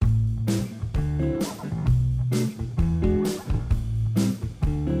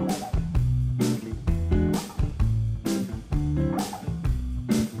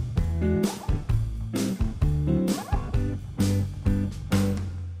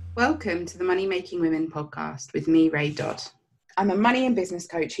Welcome to the Money Making Women podcast with me, Ray Dodd. I'm a money and business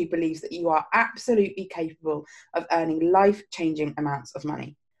coach who believes that you are absolutely capable of earning life-changing amounts of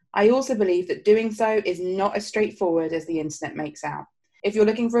money. I also believe that doing so is not as straightforward as the internet makes out. If you're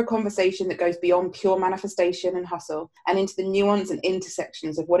looking for a conversation that goes beyond pure manifestation and hustle and into the nuance and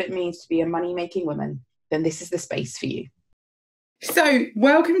intersections of what it means to be a money-making woman, then this is the space for you. So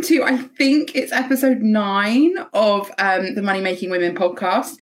welcome to, I think it's episode 9 of the Money Making Women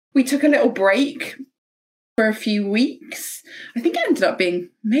podcast. We took a little break for a few weeks. I think it ended up being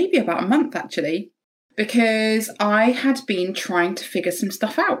maybe about a month actually, because I had been trying to figure some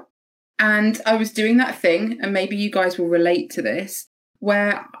stuff out. And I was doing that thing, and maybe you guys will relate to this,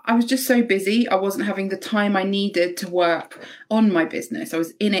 where I was just so busy. I wasn't having the time I needed to work on my business. I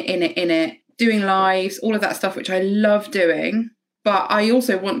was in it, doing lives, all of that stuff, which I love doing. But I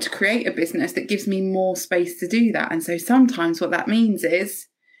also want to create a business that gives me more space to do that. And so sometimes what that means is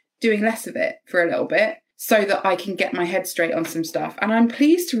doing less of it for a little bit so that I can get my head straight on some stuff. And I'm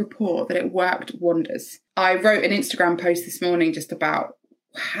pleased to report that it worked wonders. I wrote an Instagram post this morning just about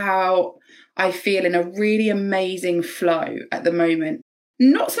how I feel in a really amazing flow at the moment.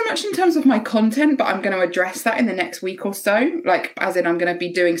 Not so much in terms of my content, but I'm going to address that in the next week or so. Like, as in I'm going to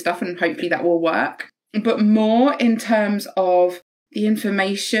be doing stuff and hopefully that will work. But more in terms of the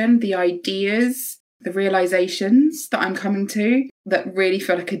information, the ideas, the realizations that I'm coming to that really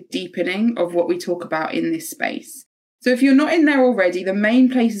feel like a deepening of what we talk about in this space. So if you're not in there already, the main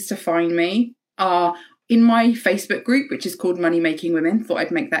places to find me are in my Facebook group, which is called Money Making Women. Thought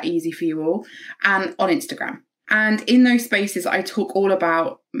I'd make that easy for you all. And on Instagram. And in those spaces, I talk all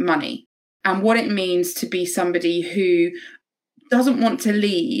about money and what it means to be somebody who doesn't want to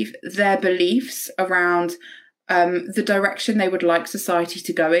leave their beliefs around the direction they would like society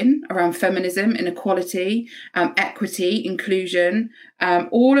to go in, around feminism, inequality, equity, inclusion,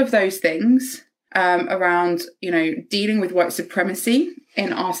 all of those things around, dealing with white supremacy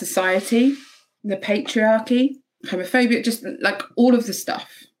in our society, the patriarchy, homophobia, just like all the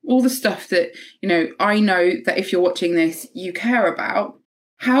stuff that, I know that if you're watching this, you care about.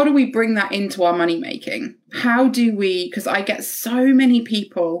 How do we bring that into our money making? How do we, because I get so many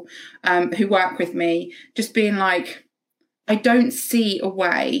people who work with me just being like, I don't see a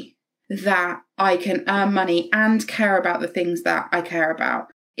way that I can earn money and care about the things that I care about.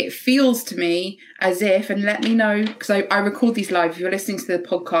 It feels to me as if, and let me know, because I record these live. If you're listening to the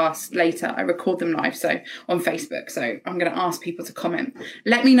podcast later, I record them live, so on Facebook. So I'm going to ask people to comment.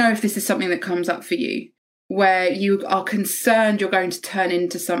 Let me know if this is something that comes up for you, where you are concerned you're going to turn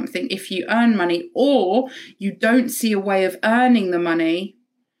into something if you earn money, or you don't see a way of earning the money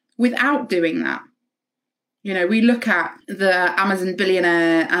without doing that. We look at the Amazon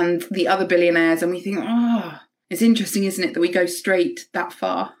billionaire and the other billionaires and we think, it's interesting, isn't it, that we go straight that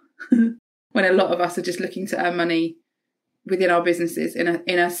far when a lot of us are just looking to earn money within our businesses in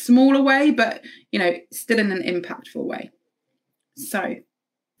a smaller way, but, still in an impactful way. So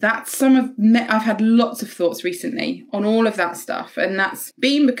that's I've had lots of thoughts recently on all of that stuff. And that's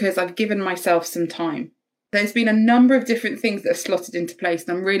been because I've given myself some time. There's been a number of different things that have slotted into place.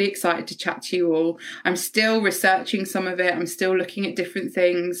 And I'm really excited to chat to you all. I'm still researching some of it. I'm still looking at different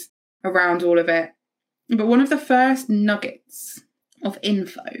things around all of it. But one of the first nuggets of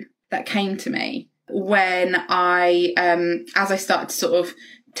info that came to me when as I started to sort of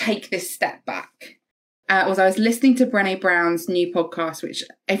take this step back, was I was listening to Brené Brown's new podcast, which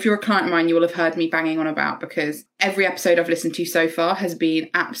if you're a client of mine, you will have heard me banging on about because every episode I've listened to so far has been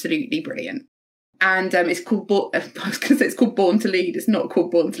absolutely brilliant. And it's called, it's called Born to Lead. It's not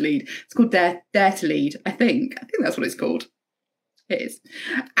called Born to Lead. It's called Dare to Lead. I think that's what it's called. It is.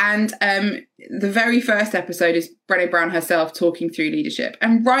 And the very first episode is Brené Brown herself talking through leadership.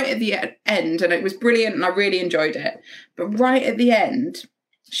 And right at the end, and it was brilliant and I really enjoyed it, but right at the end,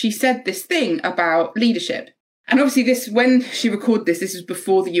 she said this thing about leadership. And obviously when she recorded this was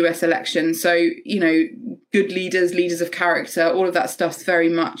before the US election. So, good leaders of character, all of that stuff's very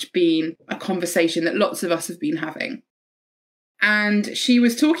much been a conversation that lots of us have been having. And she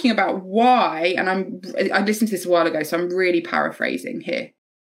was talking about why, and I listened to this a while ago, so I'm really paraphrasing here.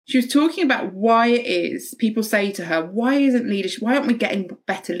 She was talking about why it is people say to her, why aren't we getting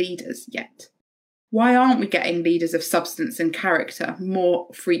better leaders yet? Why aren't we getting leaders of substance and character more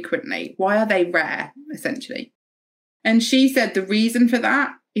frequently? Why are they rare, essentially? And she said the reason for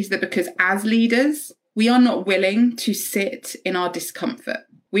that is that because as leaders, we are not willing to sit in our discomfort.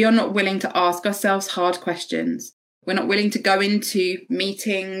 We are not willing to ask ourselves hard questions. We're not willing to go into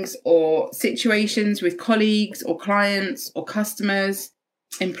meetings or situations with colleagues or clients or customers,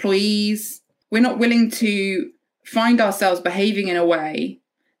 employees. We're not willing to find ourselves behaving in a way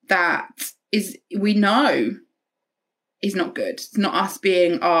that we know is not good. It's not us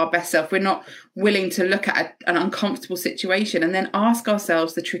being our best self. We're not willing to look at an uncomfortable situation and then ask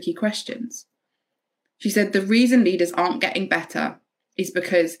ourselves the tricky questions. She said the reason leaders aren't getting better is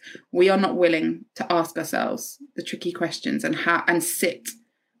because we are not willing to ask ourselves the tricky questions and sit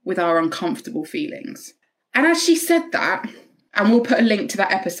with our uncomfortable feelings. And as she said that, and we'll put a link to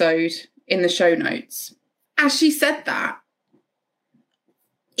that episode in the show notes, as she said that,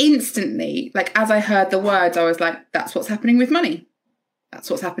 instantly, like as I heard the words, I was like, that's what's happening with money. That's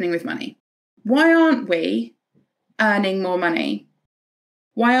what's happening with money. Why aren't we earning more money?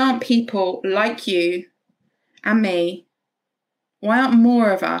 Why aren't people like you and me? Why aren't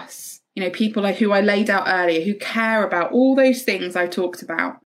more of us, people like who I laid out earlier, who care about all those things I talked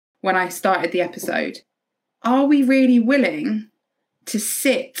about when I started the episode? Are we really willing to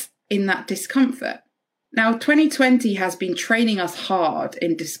sit in that discomfort? Now, 2020 has been training us hard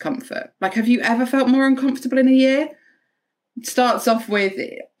in discomfort. Like, have you ever felt more uncomfortable in a year? It starts off with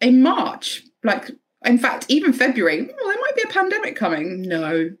in March, like, in fact, even February, there might be a pandemic coming.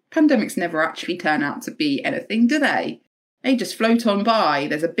 No, pandemics never actually turn out to be anything, do they? They just float on by.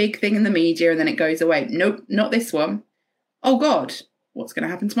 There's a big thing in the media and then it goes away. Nope, not this one. Oh God, what's going to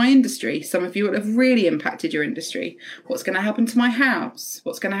happen to my industry? Some of you will have really impacted your industry. What's going to happen to my house?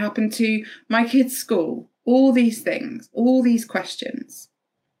 What's going to happen to my kids' school? All these things, all these questions,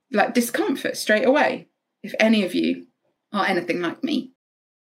 like discomfort straight away. If any of you are anything like me,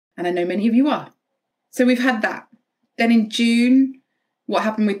 and I know many of you are. So we've had that. Then in June, what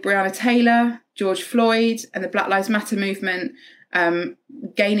happened with Breonna Taylor, George Floyd, and the Black Lives Matter movement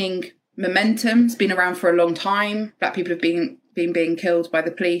gaining momentum. It's been around for a long time. Black people have been being killed by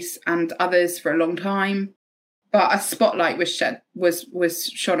the police and others for a long time. But a spotlight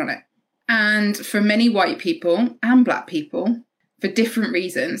was shone on it. And for many white people and black people, for different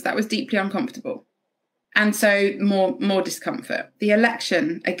reasons, that was deeply uncomfortable. And so more discomfort. The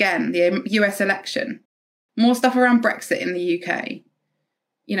election, again, the US election, more stuff around Brexit in the UK.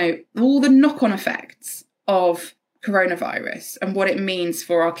 All the knock-on effects of coronavirus and what it means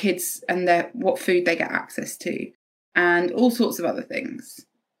for our kids and what food they get access to and all sorts of other things.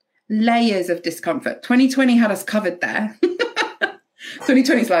 Layers of discomfort. 2020 had us covered there.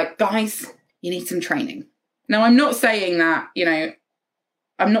 2020 is like, guys, you need some training. Now, I'm not saying that,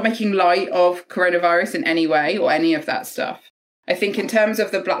 I'm not making light of coronavirus in any way or any of that stuff. I think in terms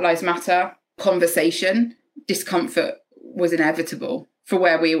of the Black Lives Matter conversation, discomfort was inevitable for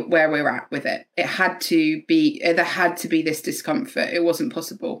where we're at with it. There had to be this discomfort. It wasn't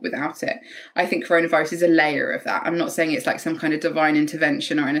possible without it. I think coronavirus is a layer of that. I'm not saying it's like some kind of divine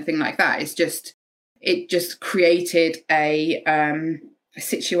intervention or anything like that. It just created a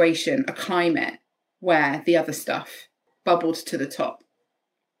situation, a climate where the other stuff bubbled to the top.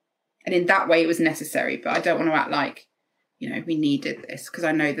 And in that way, it was necessary. But I don't want to act like, we needed this, because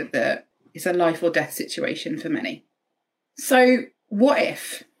I know that it's a life or death situation for many. So what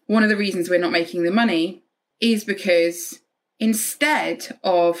if one of the reasons we're not making the money is because instead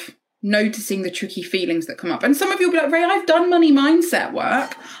of noticing the tricky feelings that come up, and some of you will be like, Ray, I've done money mindset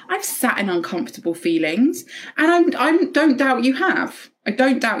work. I've sat in uncomfortable feelings, and I don't doubt you have. I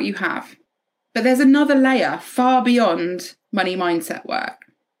don't doubt you have. But there's another layer far beyond money mindset work.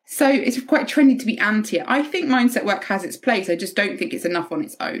 So it's quite trendy to be anti it. I think mindset work has its place. I just don't think it's enough on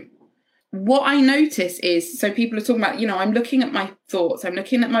its own. What I notice is, so people are talking about, I'm looking at my thoughts, I'm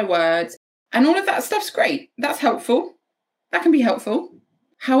looking at my words, and all of that stuff's great. That's helpful. That can be helpful.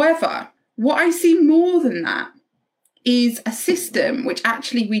 However, what I see more than that is a system which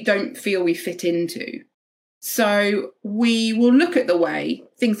actually we don't feel we fit into. So we will look at the way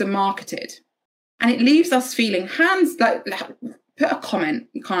things are marketed, and it leaves us feeling put a comment.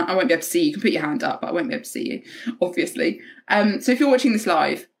 I won't be able to see you. You can put your hand up, but I won't be able to see you, obviously. So if you're watching this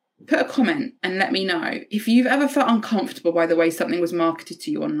live, put a comment and let me know if you've ever felt uncomfortable by the way something was marketed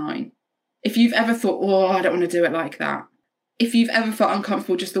to you online. If you've ever thought, I don't want to do it like that. If you've ever felt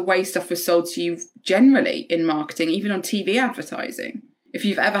uncomfortable just the way stuff was sold to you generally in marketing, even on TV advertising. If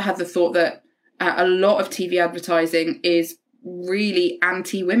you've ever had the thought that a lot of TV advertising is really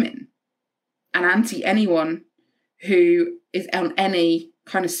anti-women and anti-anyone who is on any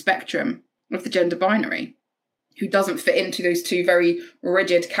kind of spectrum of the gender binary, who doesn't fit into those two very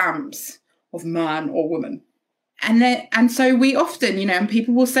rigid camps of man or woman. And so we often, and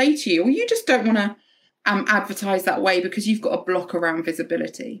people will say to you, well, you just don't want to advertise that way because you've got a block around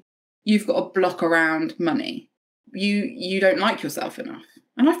visibility. You've got a block around money. You don't like yourself enough.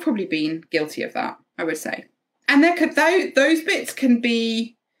 And I've probably been guilty of that, I would say. And those bits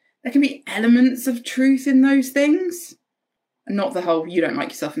there can be elements of truth in those things. Not the whole, you don't like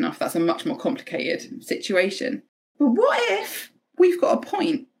yourself enough. That's a much more complicated situation. But what if we've got a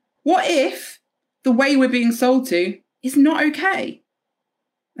point? What if the way we're being sold to is not okay?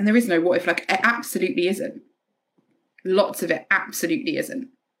 And there is no what if, like, it absolutely isn't. Lots of it absolutely isn't.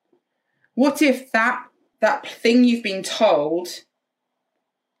 What if that thing you've been told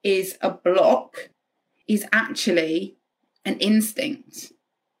is a block is actually an instinct?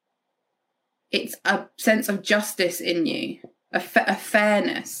 It's a sense of justice in you, a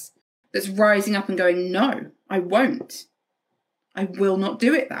fairness that's rising up and going, no, I won't. I will not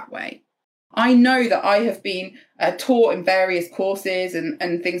do it that way. I know that I have been taught in various courses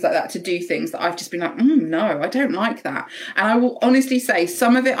and things like that to do things that I've just been like, no, I don't like that. And I will honestly say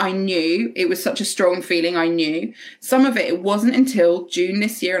some of it I knew, it was such a strong feeling I knew. Some of it wasn't until June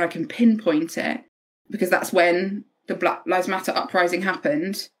this year, and I can pinpoint it because that's when the Black Lives Matter uprising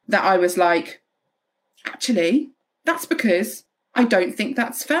happened, that I was like, actually, that's because I don't think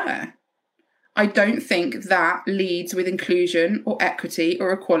that's fair. I don't think that leads with inclusion or equity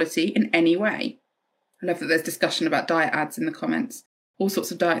or equality in any way. I love that there's discussion about diet ads in the comments. All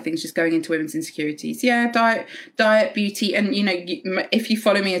sorts of diet things just going into women's insecurities. Yeah, diet, beauty. And, you know, if you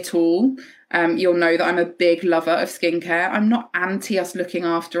follow me at all, you'll know that I'm a big lover of skincare. I'm not anti us looking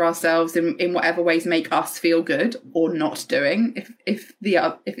after ourselves in whatever ways make us feel good or not doing, if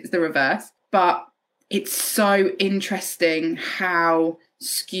it's the reverse. But it's so interesting how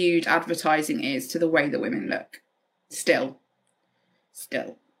skewed advertising is to the way that women look. Still.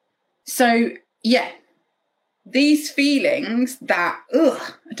 So, yeah, these feelings that,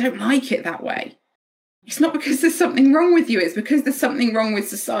 I don't like it that way. It's not because there's something wrong with you. It's because there's something wrong with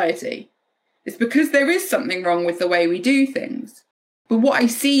society. It's because there is something wrong with the way we do things. But what I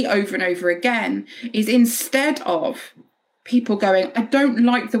see over and over again is instead of people going, I don't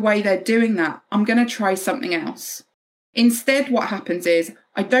like the way they're doing that, I'm going to try something else. Instead, what happens is,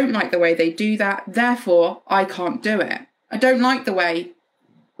 I don't like the way they do that, therefore I can't do it. I don't like the way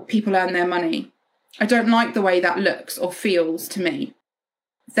people earn their money. I don't like the way that looks or feels to me.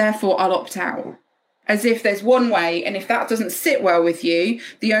 Therefore, I'll opt out. As if there's one way, and if that doesn't sit well with you,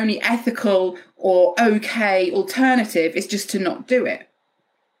 the only ethical or okay alternative is just to not do it.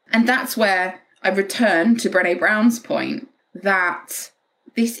 And that's where I return to Brené Brown's point that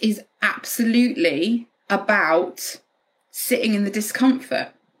this is absolutely about sitting in the discomfort.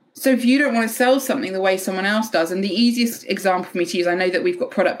 So if you don't want to sell something the way someone else does, and the easiest example for me to use, I know that we've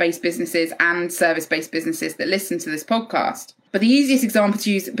got product-based businesses and service-based businesses that listen to this podcast, but the easiest example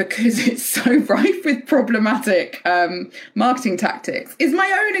to use, because it's so rife with problematic marketing tactics, is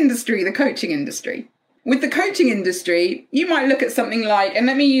my own industry, the coaching industry. With the coaching industry, you might look at something like, and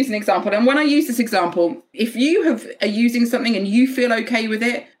let me use an example, and when I use this example, if you are using something and you feel okay with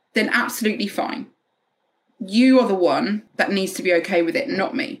it, then absolutely fine. You are the one that needs to be okay with it,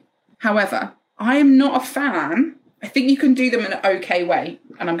 not me. However, I am not a fan. I think you can do them in an okay way,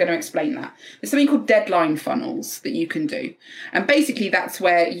 and I'm going to explain that. There's something called deadline funnels that you can do. And basically that's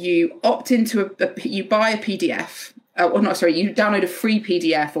where you opt into you buy a PDF, you download a free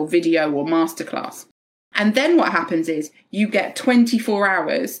PDF or video or masterclass. And then what happens is you get 24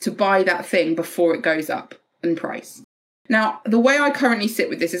 hours to buy that thing before it goes up in price. Now, the way I currently sit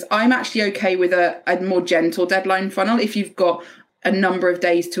with this is I'm actually okay with a more gentle deadline funnel. If you've got a number of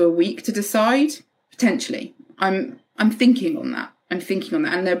days to a week to decide, potentially. I'm thinking on that. And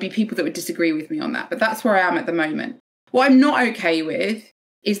there'll be people that would disagree with me on that. But that's where I am at the moment. What I'm not okay with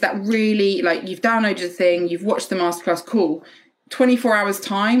is that really, like, you've downloaded a thing, you've watched the masterclass, cool. 24 hours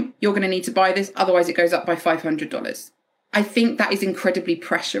time, you're going to need to buy this. Otherwise, it goes up by $500. I think that is incredibly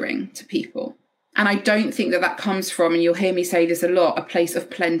pressuring to people. And I don't think that comes from, and you'll hear me say this a lot, a place of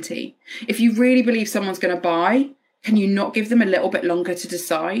plenty. If you really believe someone's going to buy, can you not give them a little bit longer to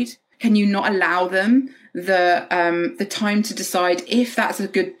decide? Can you not allow them the time to decide if that's a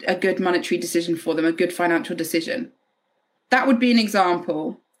good monetary decision for them, a good financial decision? That would be an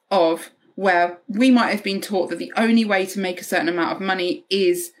example of where we might have been taught that the only way to make a certain amount of money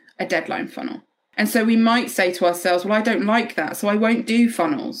is a deadline funnel. And so we might say to ourselves, well, I don't like that, so I won't do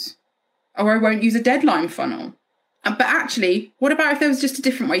funnels. Or I won't use a deadline funnel. But actually, what about if there was just a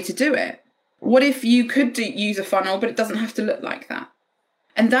different way to do it? What if you could use a funnel, but it doesn't have to look like that?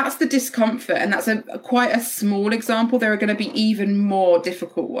 And that's the discomfort. And that's quite a small example. There are going to be even more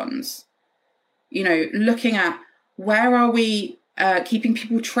difficult ones. You know, looking at where are we keeping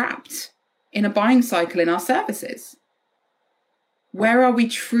people trapped in a buying cycle in our services? Where are we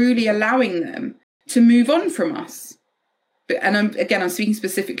truly allowing them to move on from us? And I'm speaking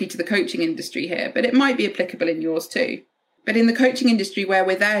specifically to the coaching industry here, but it might be applicable in yours too. But in the coaching industry, where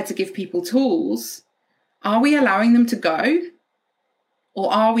we're there to give people tools, Are we allowing them to go?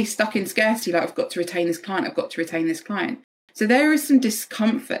 Or are we stuck in scarcity, like I've got to retain this client, I've got to retain this client? So there is some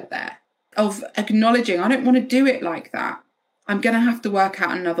discomfort there of acknowledging, I don't want to do it like that. I'm going to have to work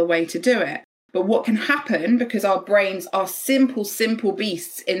out another way to do it. But what can happen, because our brains are simple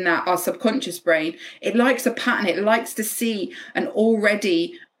beasts in that our subconscious brain, it likes a pattern. It likes to see an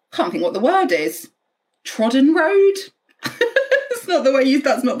already, can't think what the word is, trodden road. That's not the way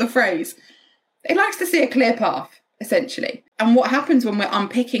that's not the phrase. It likes to see a clear path, essentially. And what happens when we're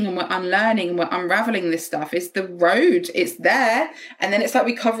unpicking and we're unlearning and we're unraveling this stuff is the road, it's there. And then it's like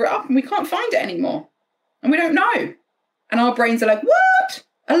we cover it up and we can't find it anymore. And we don't know. And our brains are like, what?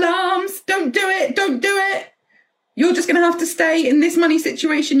 Alarms, don't do it, don't do it. You're just going to have to stay in this money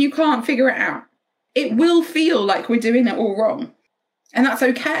situation. You can't figure it out. It will feel like we're doing it all wrong. And that's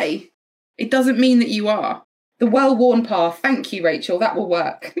okay. It doesn't mean that you are. The well-worn path, thank you, Rachel, that will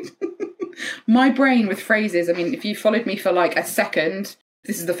work. My brain with phrases, I mean, if you followed me for like a second,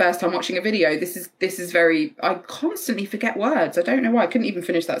 this is the first time watching a video, this is very, I constantly forget words. I don't know why, I couldn't even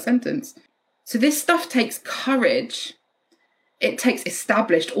finish that sentence. So this stuff takes courage. It takes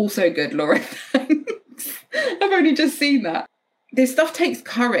established, also good, Laura, thanks. I've only just seen that. This stuff takes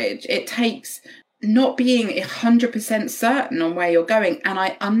courage. It takes not being 100% certain on where you're going. And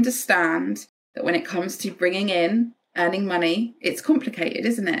I understand that when it comes to bringing in, earning money, it's complicated,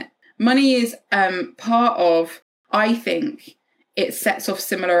 isn't it? Money is part of, I think, it sets off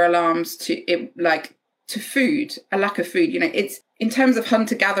similar alarms to it, like to food, a lack of food. You know, it's in terms of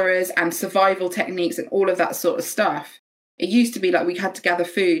hunter-gatherers and survival techniques and all of that sort of stuff. It used to be like we had to gather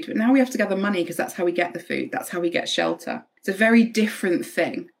food, but now we have to gather money because that's how we get the food. That's how we get shelter. It's a very different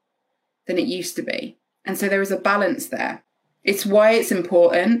thing than it used to be. And so there is a balance there. It's why it's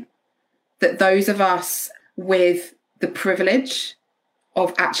important that those of us with the privilege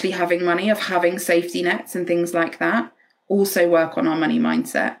of actually having money, of having safety nets and things like that, also work on our money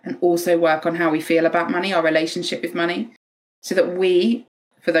mindset and also work on how we feel about money, our relationship with money, so that we,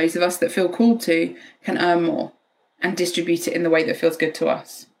 for those of us that feel called to, can earn more and distribute it in the way that feels good to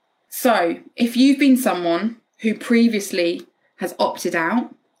us. So if you've been someone who previously has opted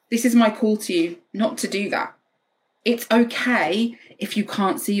out, this is my call to you not to do that. It's okay if you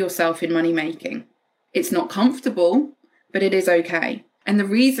can't see yourself in money making. It's not comfortable, but it is okay. And the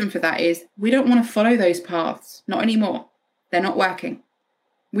reason for that is we don't want to follow those paths, not anymore. They're not working.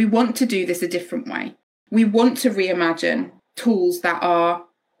 We want to do this a different way. We want to reimagine tools that are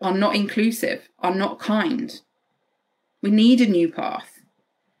not inclusive, are not kind. We need a new path,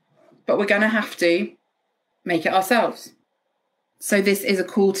 but we're going to have to make it ourselves. So this is a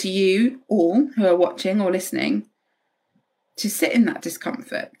call to you all who are watching or listening to sit in that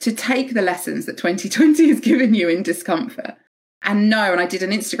discomfort, to take the lessons that 2020 has given you in discomfort and know. And I did an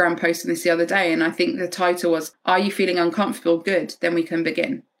Instagram post on this the other day, and I think the title was, "Are you feeling uncomfortable? Good, then we can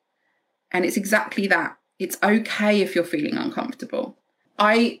begin." And it's exactly that. It's okay if you're feeling uncomfortable.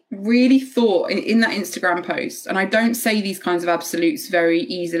 I really thought in that Instagram post, and I don't say these kinds of absolutes very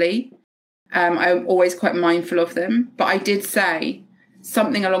easily. I'm always quite mindful of them, but I did say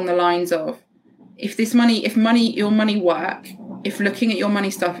something along the lines of, if your money work, if looking at your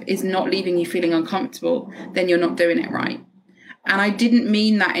money stuff is not leaving you feeling uncomfortable, then you're not doing it right. And I didn't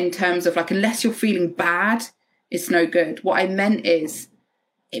mean that in terms of like, unless you're feeling bad, it's no good. What I meant is,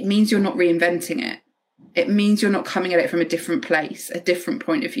 it means you're not reinventing it. It means you're not coming at it from a different place, a different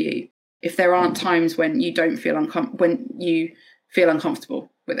point of view. If there aren't times when you don't feel uncomfortable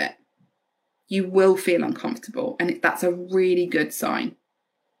with it, you will feel uncomfortable, and that's a really good sign.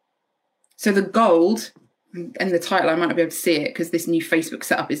 So the gold, and the title, I might not be able to see it because this new Facebook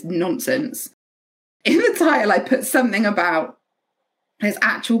setup is nonsense. In the title, I put something about there's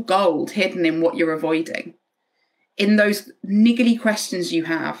actual gold hidden in what you're avoiding, in those niggly questions you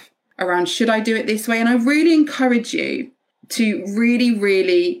have around, should I do it this way? And I really encourage you to really,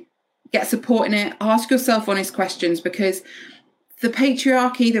 really get support in it. Ask yourself honest questions, because the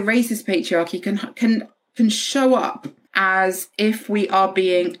patriarchy, the racist patriarchy can show up as if we are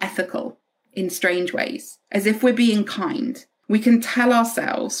being ethical in strange ways, as if we're being kind. We can tell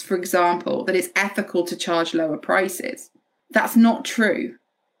ourselves, for example, that it's ethical to charge lower prices. That's not true.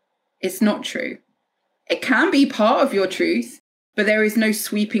 It's not true. It can be part of your truth, but there is no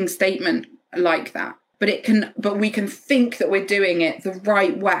sweeping statement like that. But we can think that we're doing it the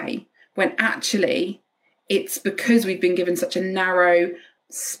right way, when actually it's because we've been given such a narrow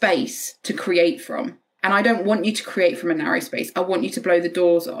space to create from. And I don't want you to create from a narrow space. I want you to blow the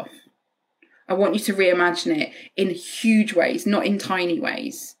doors off. I want you to reimagine it in huge ways, not in tiny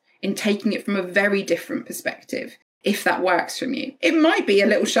ways, in taking it from a very different perspective, if that works from you. It might be a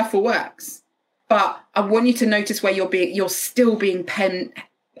little shuffle works. But I want you to notice where you're still being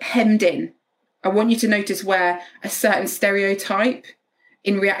hemmed in. I want you to notice where a certain stereotype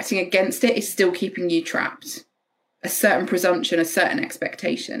in reacting against it is still keeping you trapped. A certain presumption, a certain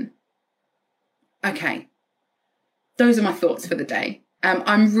expectation. Okay. Those are my thoughts for the day.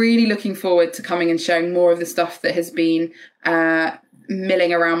 I'm really looking forward to coming and sharing more of the stuff that has been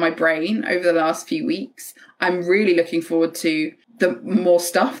milling around my brain over the last few weeks. I'm really looking forward to the more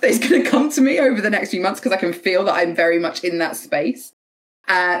stuff that's going to come to me over the next few months, because I can feel that I'm very much in that space.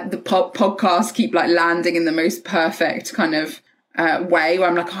 The podcasts keep like landing in the most perfect kind of way where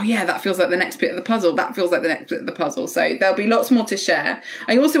I'm like, oh yeah, that feels like the next bit of the puzzle. That feels like the next bit of the puzzle. So there'll be lots more to share.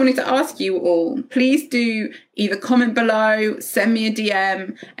 I also wanted to ask you all, please do either comment below, send me a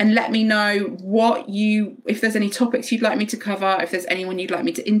DM and let me know if there's any topics you'd like me to cover, if there's anyone you'd like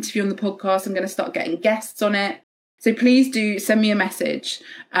me to interview on the podcast. I'm going to start getting guests on it. So please do send me a message.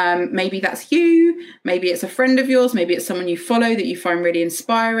 Maybe that's you, maybe it's a friend of yours, maybe it's someone you follow that you find really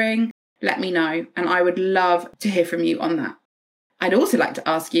inspiring. Let me know. And I would love to hear from you on that. I'd also like to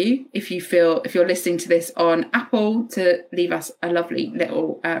ask you, if you're listening to this on Apple, to leave us a lovely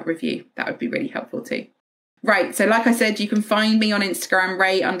little review. That would be really helpful too. Right, so like I said, you can find me on Instagram,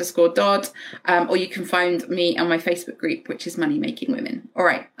 Ray_Dodd, or you can find me on my Facebook group, which is Money Making Women. All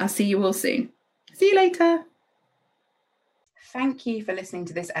right, I'll see you all soon. See you later. Thank you for listening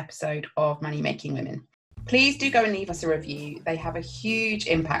to this episode of Money Making Women. Please do go and leave us a review. They have a huge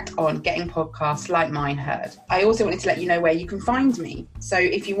impact on getting podcasts like mine heard. I also wanted to let you know where you can find me. So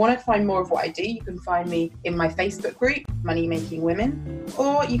if you want to find more of what I do, you can find me in my Facebook group, Money Making Women,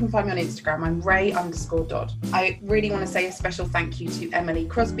 or you can find me on Instagram. I'm Ray_Dodd. I really want to say a special thank you to Emily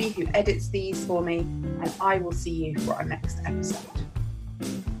Crosby, who edits these for me, and I will see you for our next episode.